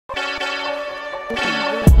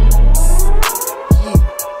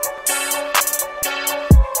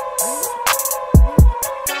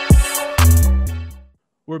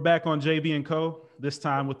We're back on JB and Co., this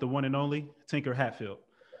time with the one and only Tinker Hatfield,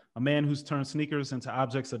 a man who's turned sneakers into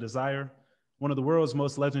objects of desire, one of the world's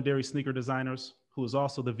most legendary sneaker designers, who is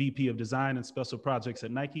also the VP of Design and Special Projects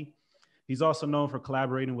at Nike. He's also known for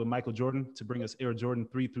collaborating with Michael Jordan to bring us Air Jordan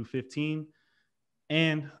 3 through 15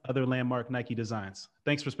 and other landmark Nike designs.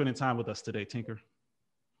 Thanks for spending time with us today, Tinker.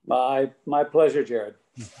 My pleasure, Jared.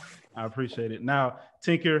 I appreciate it. Now,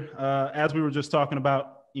 Tinker, as we were just talking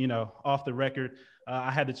about, off the record,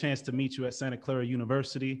 I had the chance to meet you at Santa Clara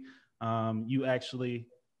University. You actually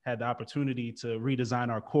had the opportunity to redesign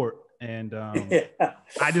our court. And Yeah.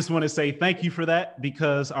 I just want to say thank you for that,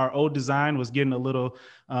 because our old design was getting a little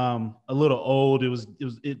old.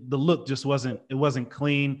 The look just wasn't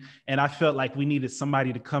clean. And I felt like we needed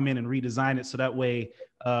somebody to come in and redesign it. So that way,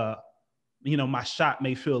 my shot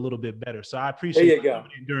may feel a little bit better. So I appreciate you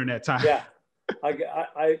coming in during that time. Yeah.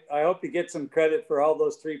 I hope you get some credit for all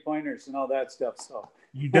those 3-pointers and all that stuff. So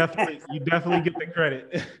you definitely get the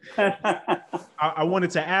credit. I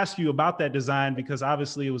wanted to ask you about that design, because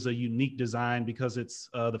obviously it was a unique design, because it's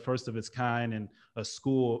the first of its kind, and a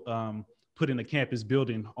school putting a campus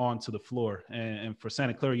building onto the floor. And for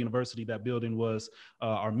Santa Clara University, that building was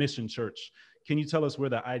our mission church. Can you tell us where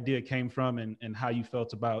the idea came from and how you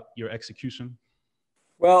felt about your execution?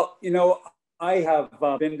 Well, I have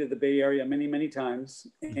been to the Bay Area many, many times,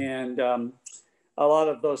 and a lot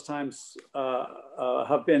of those times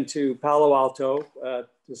have been to Palo Alto,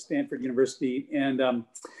 to Stanford University, and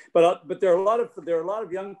but there are a lot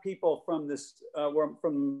of young people from this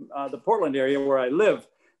from the Portland area where I live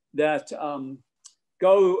that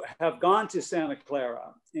have gone to Santa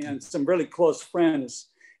Clara, and some really close friends,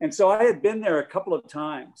 and so I had been there a couple of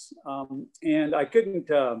times, and I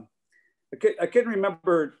couldn't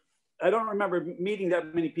remember. I don't remember meeting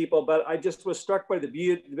that many people, but I just was struck by the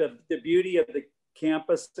beauty of the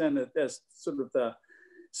campus and the sort of the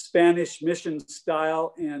Spanish mission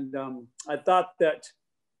style. And I thought that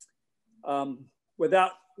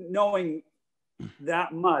without knowing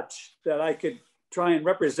that much, that I could try and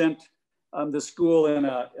represent the school in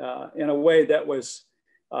a way that was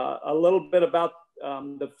a little bit about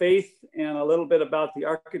the faith and a little bit about the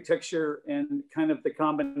architecture, and kind of the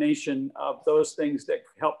combination of those things that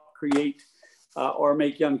help create or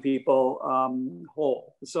make young people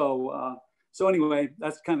whole. So anyway,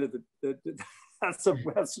 that's kind of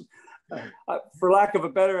that's for lack of a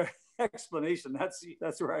better explanation,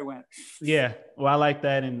 that's where I went. Yeah, well, I like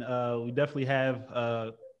that, and we definitely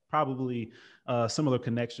have probably similar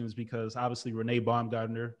connections, because obviously Renee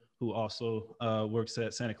Baumgartner, who also works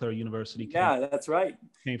at Santa Clara University, that's right,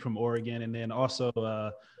 came from Oregon, and then also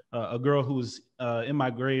a girl who's in my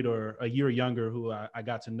grade or a year younger, who I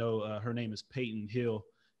got to know. Her name is Peyton Hill,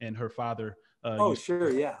 and her father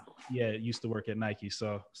used to work at Nike.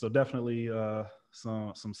 So definitely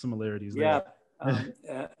some similarities there.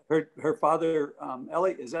 Yeah, her father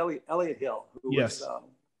Elliot Hill, who was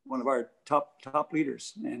one of our top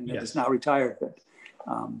leaders, and is now retired. But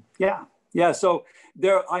so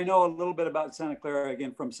there, I know a little bit about Santa Clara,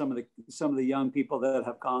 again, from some of the young people that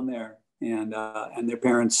have gone there, and their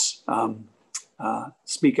parents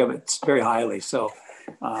speak of it very highly. So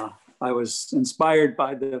I was inspired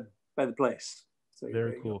by the place. So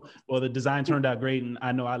very cool. Well, the design turned out great, and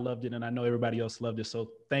I know I loved it, and I know everybody else loved it.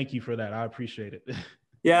 So thank you for that. I appreciate it.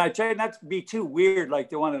 Yeah, I tried not to be too weird like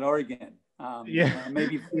the one in Oregon.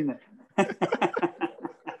 Maybe you've seen it.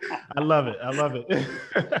 I love it.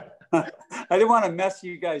 I didn't want to mess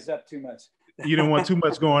you guys up too much. You didn't want too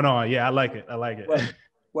much going on. Yeah, I like it.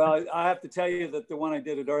 Well, I have to tell you that the one I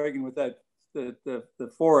did at Oregon with that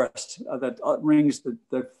the forest that rings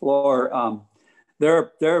the floor,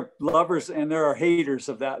 there are lovers and there are haters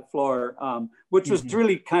of that floor, which was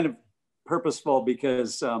really kind of purposeful,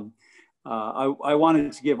 because I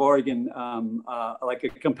wanted to give Oregon like a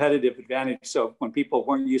competitive advantage. So when people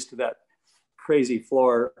weren't used to that crazy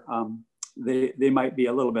floor, they might be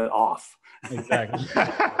a little bit off. Exactly.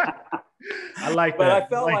 I like but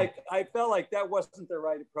that. I felt like that wasn't the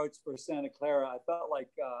right approach for Santa Clara. I felt like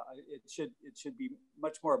it should be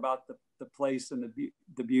much more about the place and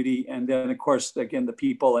the beauty, and then of course again the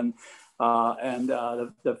people and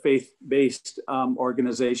the faith-based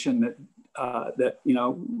organization that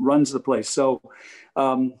runs the place. So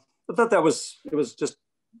I thought it was just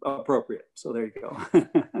appropriate. So there you go.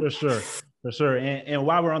 For sure. And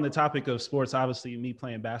while we're on the topic of sports, obviously me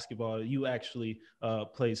playing basketball, you actually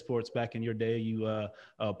played sports back in your day. You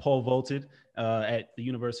pole vaulted at the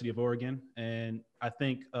University of Oregon. And I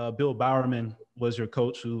think Bill Bowerman was your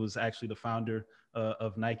coach, who was actually the founder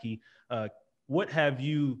of Nike. What have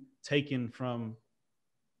you taken from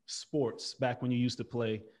sports back when you used to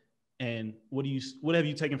play, And what have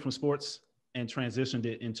you taken from sports and transitioned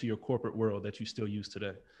it into your corporate world that you still use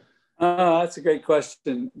today? That's a great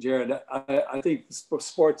question, Jared. I think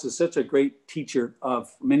sports is such a great teacher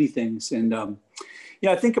of many things. And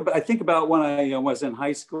I think about when I was in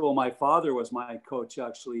high school. My father was my coach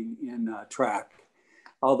actually in track.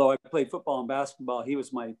 Although I played football and basketball, he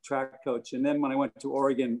was my track coach. And then when I went to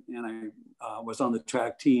Oregon and I was on the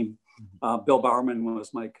track team, Bill Bowerman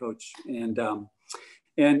was my coach.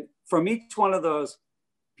 And from each one of those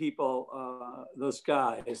people, those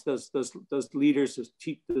guys, those leaders,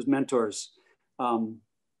 those mentors,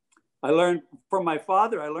 I learned from my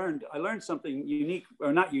father. I learned something unique,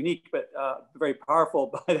 or not unique, but very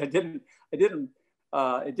powerful. But it didn't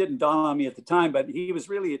dawn on me at the time. But he was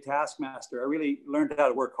really a taskmaster. I really learned how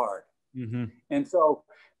to work hard. Mm-hmm. And so,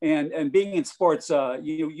 and being in sports,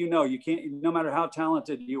 you can't. No matter how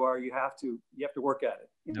talented you are, you have to work at it.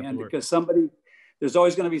 And because there's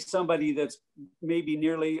always going to be somebody that's maybe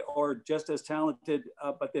nearly or just as talented,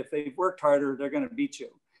 but if they've worked harder, they're going to beat you.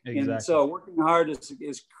 Exactly. And so working hard is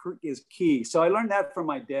key. So I learned that from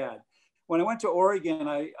my dad. When I went to Oregon,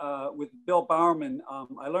 with Bill Bowerman,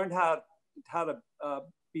 I learned how to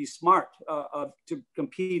be smart, to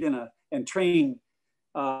compete and train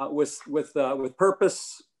with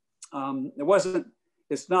purpose.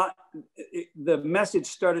 The message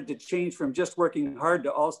started to change from just working hard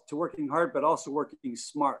to working hard, but also working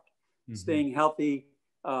smart, staying healthy,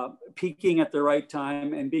 peaking at the right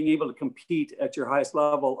time, and being able to compete at your highest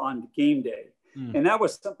level on game day. And that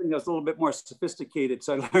was something that was a little bit more sophisticated.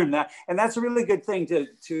 So I learned that, and that's a really good thing to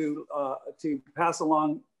pass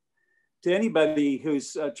along to anybody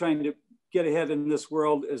who's trying to get ahead in this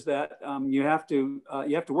world. Is that you have to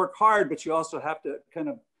work hard, but you also have to kind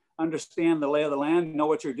of understand the lay of the land, know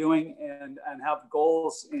what you're doing, and have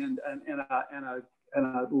goals and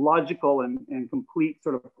a logical and complete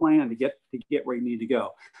sort of plan to get where you need to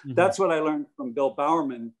go. Mm-hmm. That's what I learned from Bill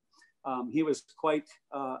Bowerman. He was quite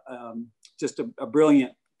just a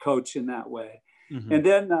brilliant coach in that way. Mm-hmm. And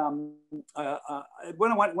then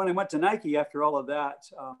when I went to Nike after all of that,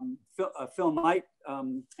 Phil Knight,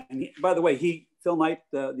 by the way, Phil Knight,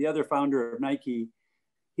 the other founder of Nike,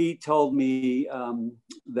 he told me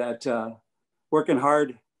that working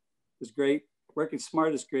hard is great, working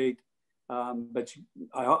smart is great, but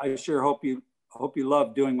I sure hope you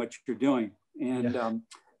love doing what you're doing. And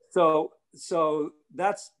so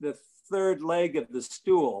that's the third leg of the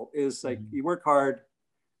stool, is like you work hard,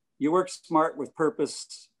 you work smart with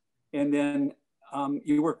purpose, and then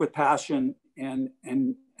you work with passion and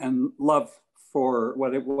love for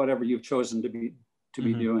whatever you've chosen to be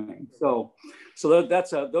doing. So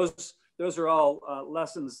that's those are all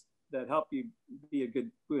lessons that help you be a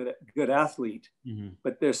good athlete,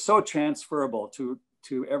 but they're so transferable to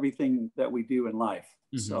everything that we do in life.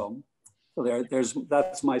 So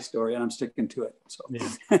that's my story, and I'm sticking to it. So.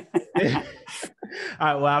 Yeah. All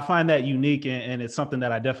right, well, I find that unique, and it's something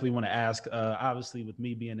that I definitely want to ask. Obviously, with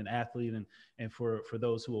me being an athlete, and for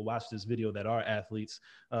those who will watch this video that are athletes,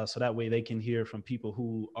 so that way they can hear from people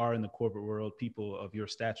who are in the corporate world, people of your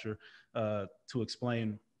stature, to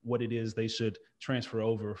explain what it is they should transfer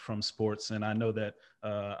over from sports. And I know that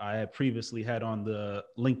I had previously had on the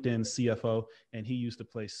LinkedIn CFO, and he used to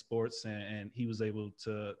play sports, and he was able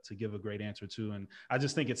to give a great answer too. And I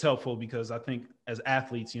just think it's helpful, because I think as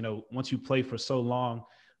athletes, once you play for so long,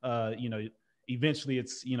 eventually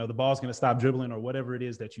it's, the ball's going to stop dribbling or whatever it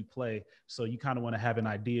is that you play. So you kind of want to have an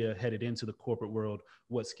idea headed into the corporate world,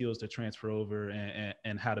 what skills to transfer over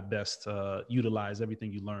and how to best utilize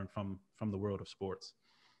everything you learn from the world of sports.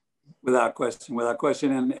 Without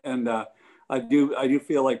question. And I do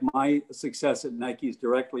feel like my success at Nike is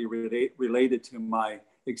directly related to my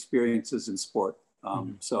experiences in sport.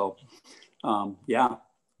 Yeah.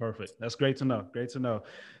 Perfect. That's great to know.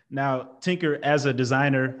 Now, Tinker, as a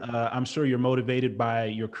designer, I'm sure you're motivated by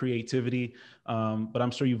your creativity, but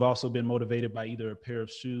I'm sure you've also been motivated by either a pair of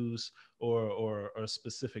shoes or a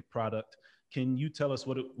specific product. Can you tell us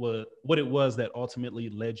what it was that ultimately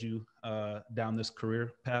led you down this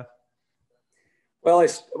career path? Well,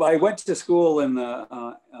 I went to school in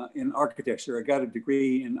architecture. I got a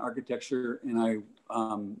degree in architecture, and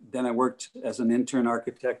then I worked as an intern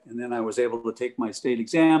architect, and then I was able to take my state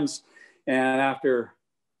exams. And after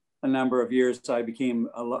a number of years, I became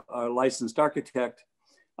a licensed architect.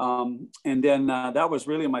 And then that was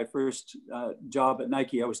really my first job at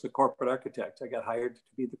Nike. I was the corporate architect. I got hired to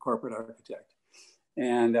be the corporate architect.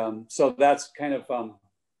 And so that's kind of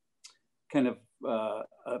a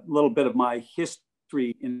little bit of my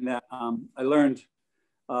history in that I learned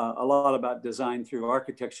a lot about design through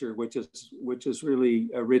architecture, which is really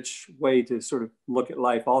a rich way to sort of look at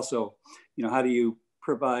life. Also, how do you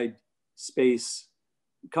provide space,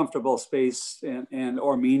 comfortable space, and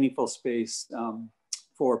or meaningful space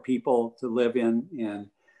for people to live in, and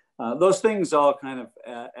those things all kind of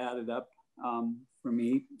added up for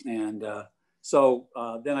me. And so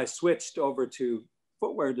then I switched over to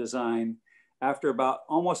footwear design after about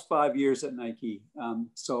almost 5 years at Nike.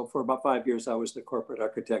 So for about 5 years, I was the corporate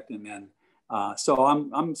architect. And then, so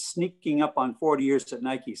I'm sneaking up on 40 years at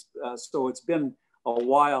Nike. So it's been a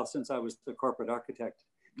while since I was the corporate architect.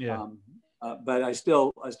 Yeah. But I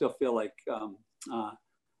still feel like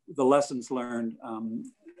the lessons learned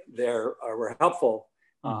there were helpful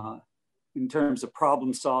in terms of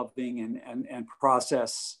problem solving and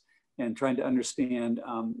process, and trying to understand,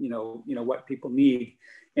 what people need.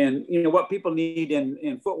 And what people need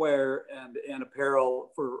in footwear and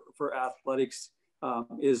apparel for athletics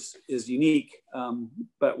is unique.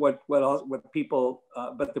 But what people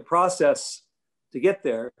but the process to get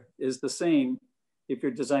there is the same if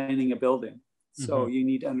you're designing a building. So you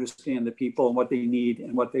need to understand the people and what they need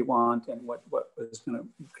and what they want and what is going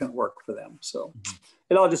to work for them. So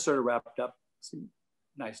it all just sort of wrapped up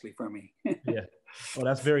nicely for me. Yeah. Well,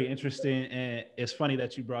 that's very interesting, and it's funny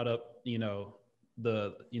that you brought up,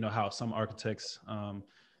 how some architects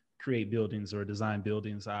create buildings or design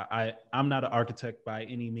buildings. I'm not an architect by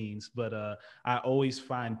any means, but I always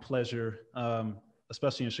find pleasure,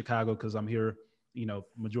 especially in Chicago, because I'm here,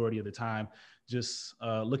 majority of the time, just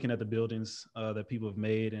looking at the buildings that people have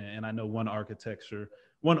made. And I know one architect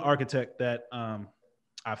that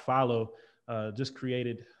I follow just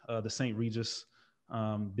created the St. Regis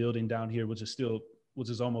building down here, which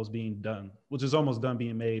is almost done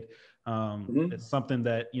being made. It's something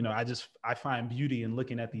that, I find beauty in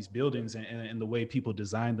looking at these buildings and the way people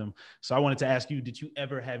design them. So I wanted to ask you, did you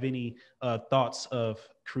ever have any thoughts of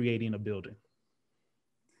creating a building?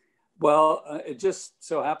 Well, it just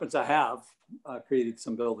so happens I have created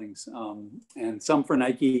some buildings, and some for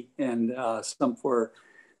Nike, and some for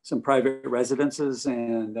some private residences,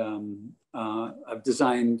 and I've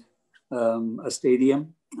designed a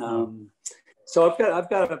stadium. So I've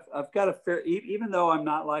got a fair, even though I'm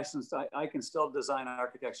not licensed, I can still design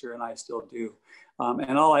architecture, and I still do.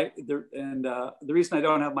 The reason I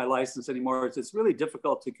don't have my license anymore is it's really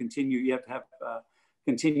difficult to continue. You have to have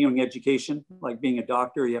continuing education, like being a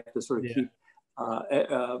doctor. You have to sort of keep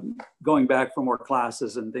going back for more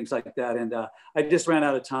classes and things like that. And I just ran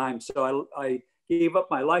out of time, so I gave up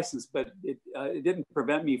my license, but it didn't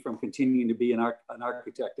prevent me from continuing to be an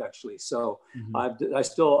architect, actually. So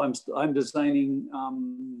I'm designing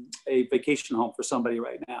a vacation home for somebody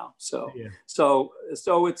right now. So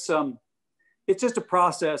it's just a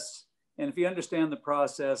process, and if you understand the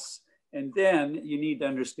process, and then you need to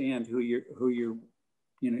understand who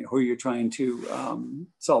you're trying to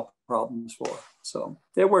solve problems for. So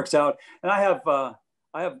it works out, and I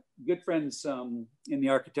have good friends in the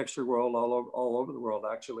architecture world, all over the world,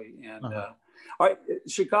 actually. And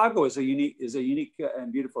Chicago is a unique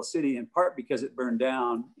and beautiful city, in part because it burned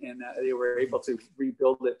down, and they were able to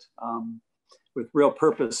rebuild it with real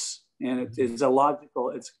purpose. And it's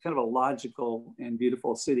kind of a logical and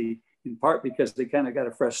beautiful city, in part because they kind of got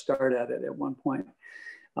a fresh start at it at one point.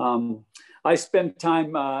 I spent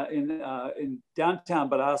time in downtown,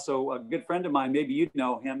 but also a good friend of mine, maybe you'd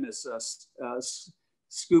know him, is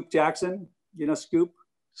Scoop Jackson. You know Scoop?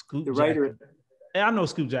 Scoop, the writer. Jackson. Yeah, I know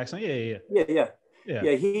Scoop Jackson. Yeah.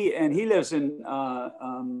 He lives in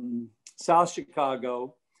South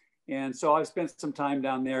Chicago, and so I've spent some time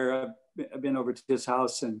down there. I've been over to his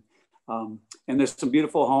house, and there's some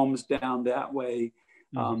beautiful homes down that way,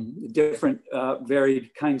 different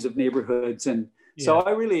varied kinds of neighborhoods, and so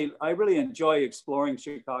I really enjoy exploring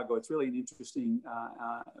Chicago. It's really an interesting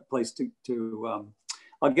place to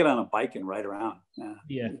I'll get on a bike and ride around.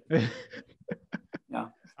 Yeah. Yeah.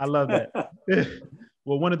 I love that.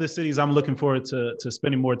 Well, one of the cities I'm looking forward to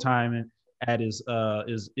spending more time at is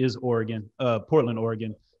Oregon, Portland,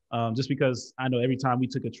 Oregon. Just because I know every time we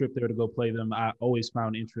took a trip there to go play them, I always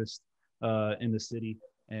found interest in the city.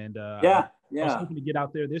 And I was hoping to get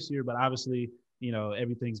out there this year, but obviously,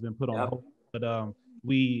 everything's been put on hold. But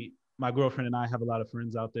my girlfriend and I have a lot of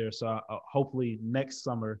friends out there, so hopefully next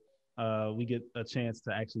summer we get a chance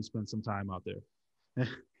to actually spend some time out there.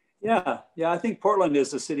 Yeah. I think Portland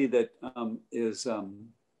is a city that is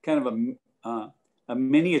kind of a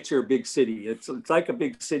miniature big city. It's like a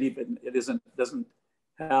big city, but it doesn't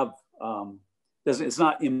have it's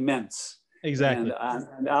not immense. Exactly.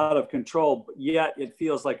 And out of control, but yet it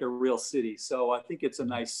feels like a real city. So I think it's a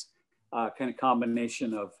nice kind of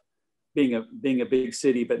combination of being a big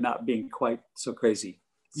city, but not being quite so crazy.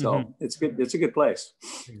 So it's good. It's a good place.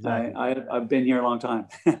 Exactly. I've been here a long time.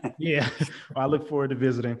 Yeah, well, I look forward to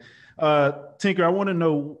visiting. Tinker, I want to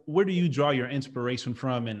know, where do you draw your inspiration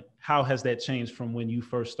from, and how has that changed from when you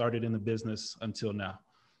first started in the business until now?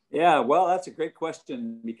 Yeah, well, that's a great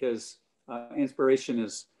question, because inspiration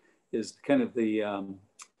is kind of the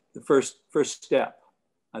first step,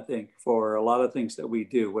 I think, for a lot of things that we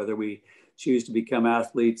do, whether we choose to become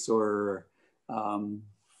athletes, or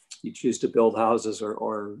you choose to build houses,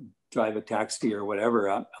 or drive a taxi, or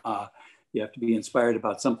whatever. You have to be inspired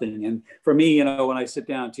about something. And for me, you know, when I sit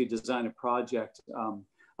down to design a project,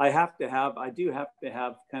 I do have to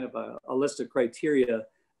have kind of a list of criteria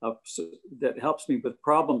that helps me with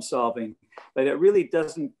problem solving, but it really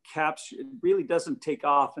doesn't take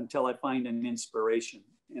off until I find an inspiration.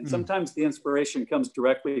 And sometimes the inspiration comes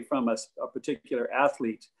directly from a particular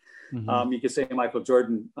athlete. You could say Michael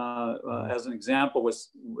Jordan, as an example, was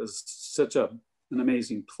such an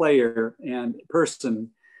amazing player and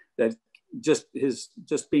person, that just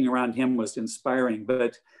being around him was inspiring.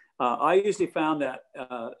 But I usually found that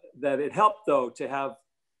it helped, though, to have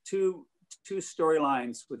two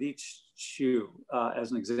storylines with each shoe.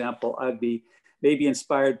 As an example, I'd be maybe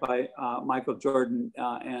inspired by Michael Jordan,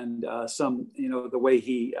 and some, you know, the way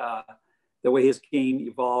his game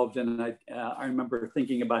evolved. And I remember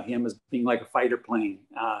thinking about him as being like a fighter plane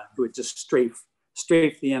who would just strafe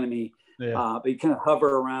the enemy. Yeah. But he'd kind of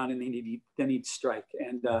hover around, and then he'd strike.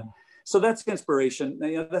 And so that's inspiration.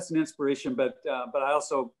 You know, that's an inspiration. But I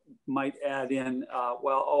also might add in,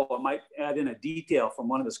 I might add in a detail from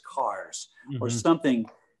one of his cars, or something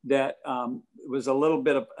that was a little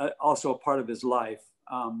bit of also a part of his life.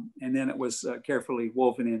 And then it was carefully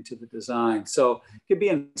woven into the design. So it could be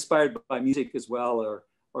inspired by music as well, or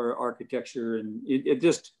architecture, and it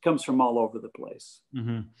just comes from all over the place.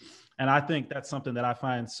 And I think that's something that I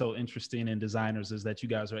find so interesting in designers, is that you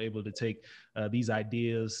guys are able to take these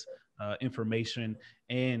ideas, information,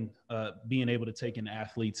 and being able to take an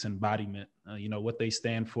athlete's embodiment, you know, what they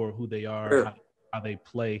stand for, who they are, sure, how they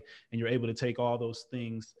play, and you're able to take all those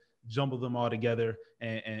things, jumble them all together,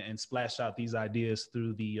 and splash out these ideas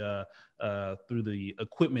through the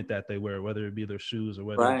equipment that they wear, whether it be their shoes or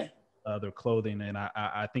whether it's their clothing. And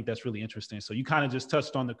I think that's really interesting. So you kind of just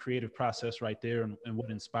touched on the creative process right there, and what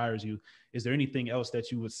inspires you. Is there anything else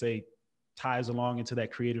that you would say ties along into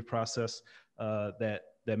that creative process that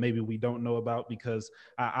maybe we don't know about? Because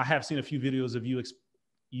I have seen a few videos of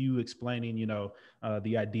you explaining, you know,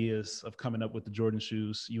 the ideas of coming up with the Jordan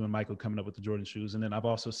shoes, you and Michael coming up with the Jordan shoes. And then I've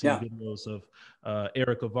also seen videos of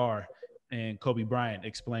Eric Avar and Kobe Bryant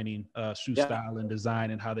explaining shoe style and design,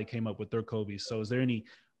 and how they came up with their Kobe's. So is there any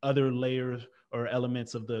other layers or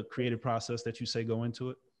elements of the creative process that you say go into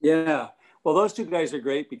it? Yeah, well, those two guys are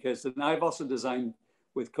great, because I've also designed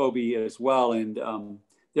with Kobe as well. And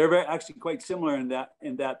they're actually quite similar in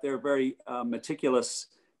that they're very meticulous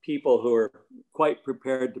people who are quite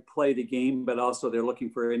prepared to play the game, but also they're looking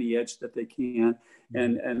for any edge that they can.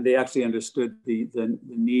 And they actually understood the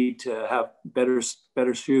need to have better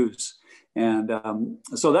shoes. And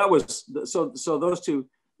so that was, so those two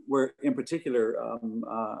were in particular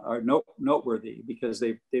are noteworthy, because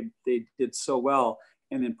they did so well.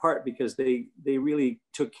 And in part because they really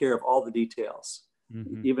took care of all the details,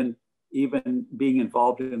 even being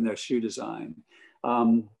involved in their shoe design.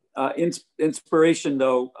 Inspiration,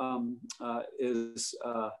 though, is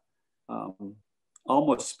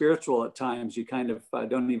almost spiritual at times. You kind of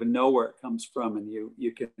don't even know where it comes from, and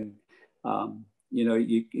you can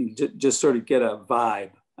you can just sort of get a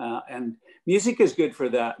vibe. And music is good for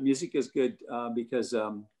that. Music is good because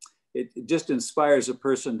it just inspires a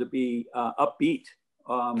person to be upbeat,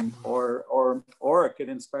 or it could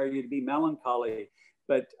inspire you to be melancholy.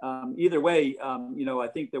 But either way, I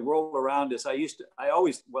think the world around us, I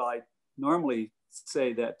normally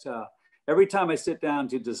say that every time I sit down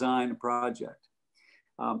to design a project,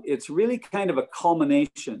 it's really kind of a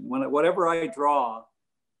culmination. Whatever I draw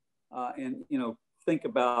and think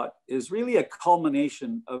about is really a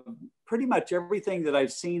culmination of pretty much everything that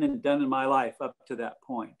I've seen and done in my life up to that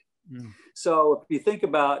point. So if you think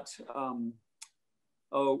about,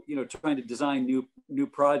 trying to design new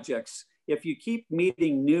projects, if you keep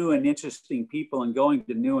meeting new and interesting people and going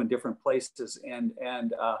to new and different places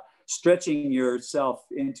and stretching yourself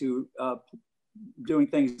into doing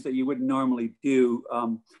things that you wouldn't normally do,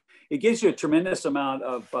 it gives you a tremendous amount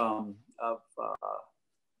of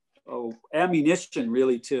ammunition,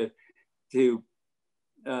 really, to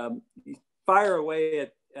fire away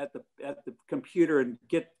at the computer and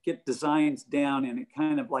get designs down. And it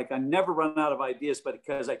kind of like, I never run out of ideas, but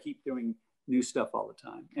because I keep doing new stuff all the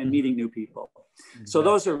time and meeting new people. Exactly. So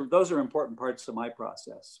those are important parts of my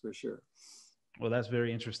process for sure. Well, that's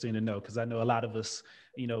very interesting to know, because I know a lot of us,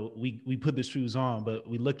 you know, we put the shoes on, but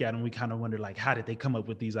we look at them, we kind of wonder, like, how did they come up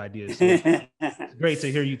with these ideas? So it's great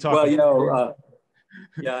to hear you talk. Well, you know,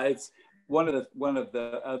 yeah, it's one of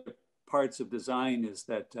the other parts of design is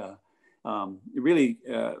that really,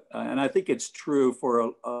 and I think it's true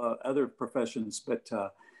for other professions, but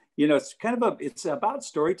you know, it's about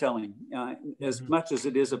storytelling as much as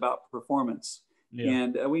it is about performance. Yeah.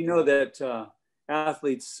 And we know that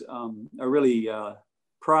athletes are really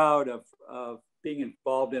proud of being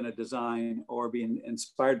involved in a design or being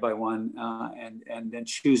inspired by one, and then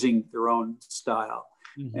choosing their own style.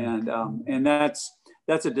 Mm-hmm. And that's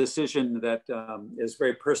a decision that is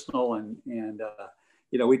very personal, and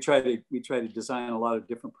you know, we try to design a lot of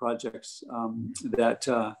different projects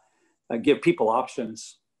that give people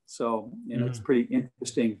options. So, you know, it's pretty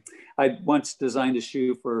interesting. I once designed a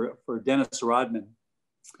shoe for Dennis Rodman.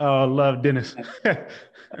 Oh, love Dennis.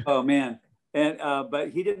 Oh man. And but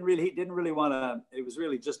he didn't really want to. It was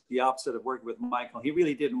really just the opposite of working with Michael. He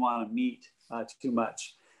really didn't want to meet too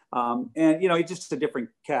much, and you know, he's just a different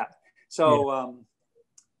cat. So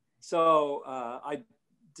I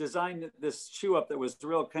designed this shoe up that was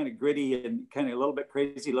real kind of gritty and kind of a little bit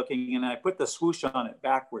crazy looking, and I put the swoosh on it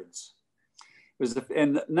backwards. It was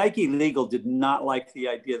and Nike Legal did not like the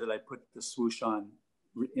idea that I put the swoosh on,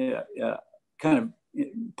 kind of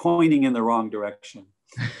pointing in the wrong direction.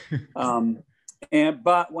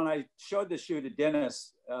 But when I showed the shoe to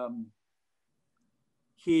Dennis,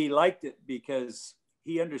 he liked it because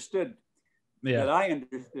he understood that I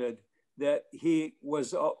understood that he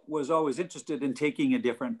was always interested in taking a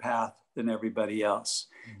different path than everybody else.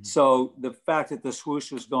 Mm-hmm. So the fact that the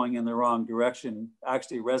swoosh was going in the wrong direction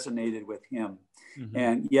actually resonated with him,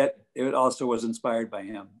 and yet it also was inspired by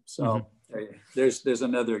him. So there's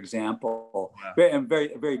another example, and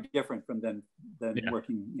very, very different from than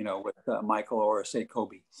working, you know, with Michael or say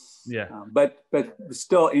Kobe. Yeah, but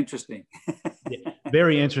still interesting.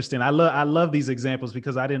 Very interesting. I love these examples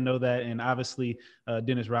because I didn't know that, and obviously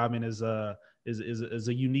Dennis Rodman is a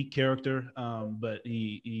unique character, but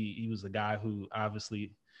he was a guy who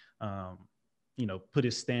obviously you know, put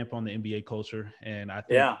his stamp on the NBA culture, and I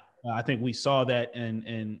think we saw that,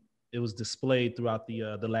 and it was displayed throughout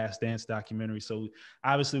the Last Dance documentary. So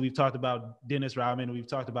obviously we've talked about Dennis Rodman, we've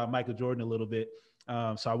talked about Michael Jordan a little bit.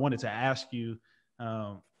 So I wanted to ask you,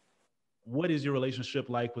 what is your relationship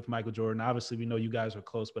like with Michael Jordan? Obviously we know you guys are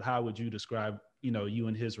close, but how would you describe, you know, you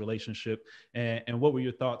and his relationship, and what were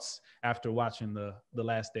your thoughts after watching the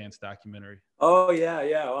Last Dance documentary? Oh yeah.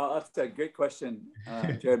 Well, that's a great question,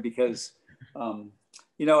 Jared, because,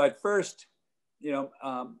 you know,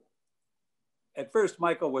 at first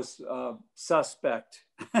Michael was suspect.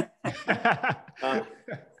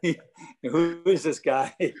 Who is this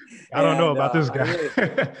guy? I don't know about this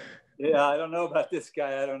guy. I don't know about this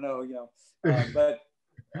guy. I don't know, you know, but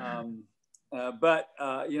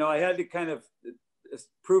you know, I had to kind of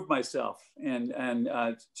prove myself and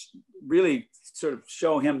really sort of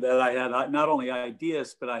show him that I had not only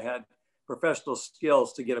ideas, but I had professional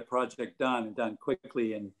skills to get a project done and done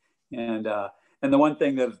quickly. And the one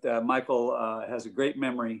thing that Michael has a great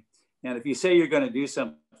memory, and if you say you're going to do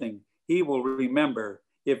something, he will remember.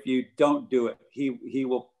 If you don't do it, he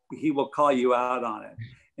will call you out on it.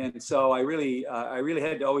 And so I really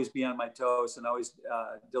had to always be on my toes and always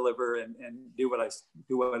deliver and do what I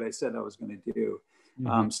said I was going to do.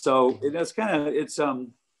 So it's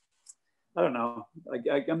I don't know.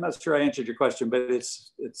 I'm not sure I answered your question, but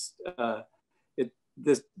this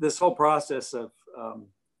whole process of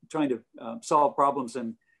trying to solve problems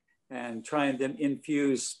and trying to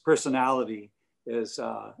infuse personality is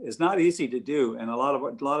not easy to do, and a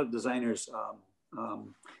lot of designers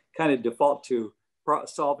kind of default to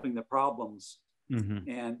solving the problems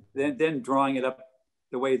and then drawing it up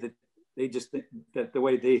the way that they just think that the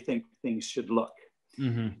way they think things should look.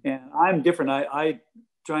 And I'm different. I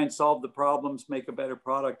try and solve the problems, make a better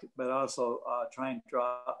product, but also try and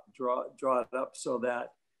draw it up so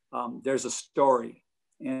that there's a story.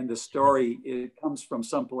 And the story, it comes from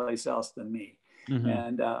someplace else than me.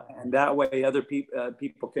 And that way other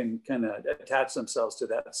people can kind of attach themselves to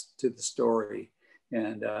the story.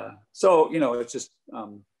 And so, you know, it's just I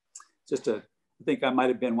think I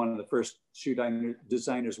might've been one of the first shoe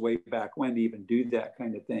designers way back when to even do that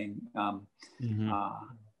kind of thing. I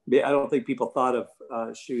don't think people thought of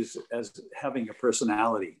shoes as having a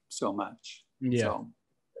personality so much. Yeah. So.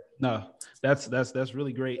 No, that's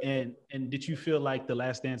really great. And did you feel like the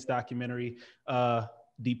Last Dance documentary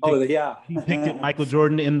depicted Michael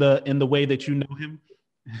Jordan in the way that you know him?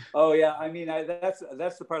 Oh yeah, I mean, that's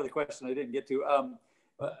the part of the question I didn't get to.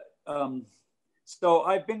 So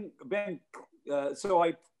I've been so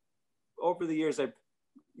I over the years I've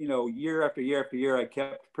year after year after year I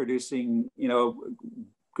kept producing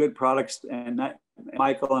good products, and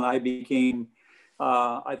Michael and I became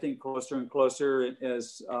I think closer and closer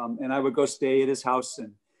as and I would go stay at his house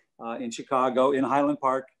in Chicago in Highland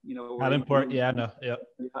Park, Highland Park, yeah, I know, yep,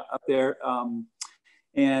 up there.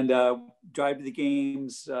 And drive to the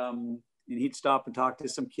games, and he'd stop and talk to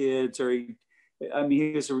some kids, he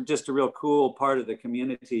was just a real cool part of the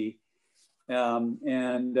community.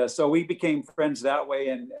 So we became friends that way.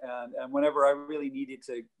 And whenever I really needed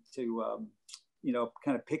to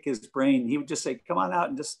kind of pick his brain, he would just say, come on out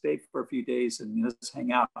and just stay for a few days and just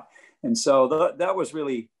hang out. And so that was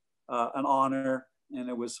really an honor, and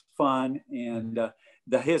it was fun. And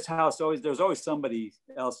his house there's always somebody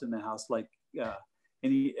else in the house, like,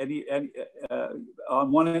 and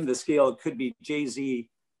on one end of the scale, it could be Jay-Z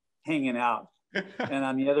hanging out. And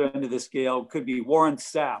on the other end of the scale could be Warren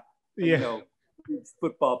Sapp,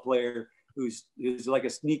 football player who's like a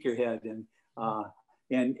sneakerhead. And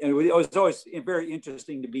it was always very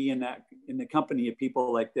interesting to be in the company of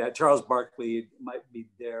people like that. Charles Barkley might be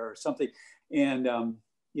there or something. And, I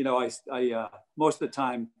most of the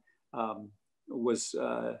time was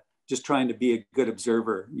just trying to be a good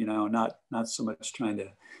observer, not so much trying to.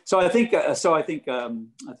 So I think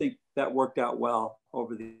that worked out well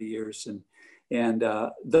over the years. And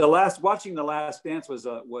watching The Last Dance was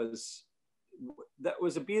a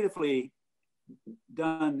beautifully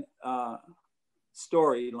done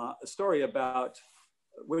story about,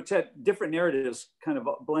 which had different narratives kind of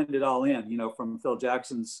blended all in, from Phil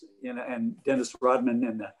Jackson's and Dennis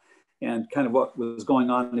Rodman and kind of what was going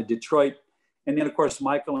on in Detroit. And then, of course,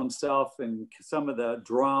 Michael himself and some of the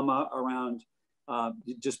drama around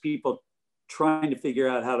just people trying to figure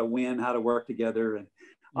out how to win, how to work together. And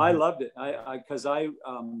I loved it. Because I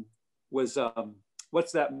was,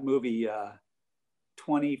 what's that movie,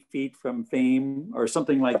 20 Feet from Fame or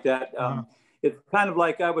something like that. It's kind of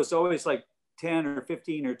like I was always like 10 or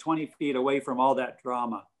 15 or 20 feet away from all that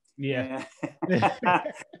drama. Yeah.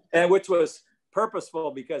 And which was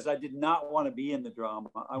purposeful, because I did not want to be in the drama.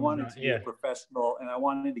 I wanted to be a professional, and I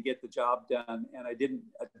wanted to get the job done. And I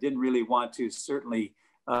didn't really want to certainly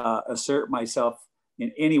assert myself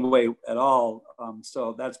in any way at all.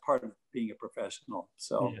 So that's part of being a professional.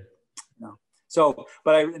 So,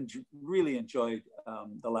 but I really enjoyed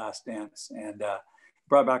The Last Dance, and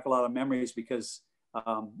brought back a lot of memories, because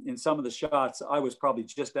in some of the shots I was probably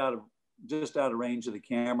just out of range of the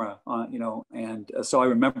camera, and so I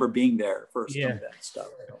remember being there for some of that stuff.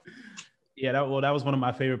 Yeah, that was one of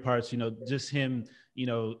my favorite parts. Just him,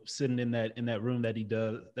 sitting in that room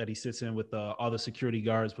that he sits in with all the security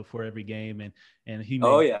guards before every game, and he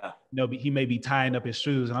he may be tying up his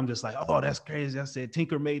shoes, and I'm just like, oh, that's crazy. I said,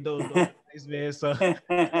 Tinker made those plays, man. So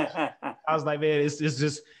I was like, man,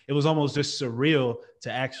 it was almost just surreal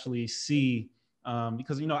to actually see.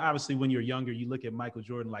 Because obviously when you're younger, you look at Michael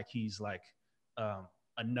Jordan like he's like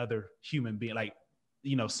another human being, like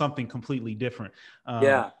something completely different.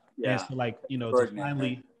 And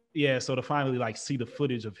so to finally like see the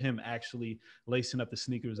footage of him actually lacing up the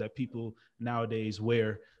sneakers that people nowadays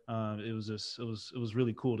wear, it was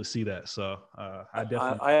really cool to see that. So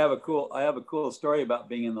I have a cool story about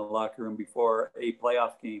being in the locker room before a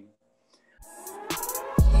playoff game.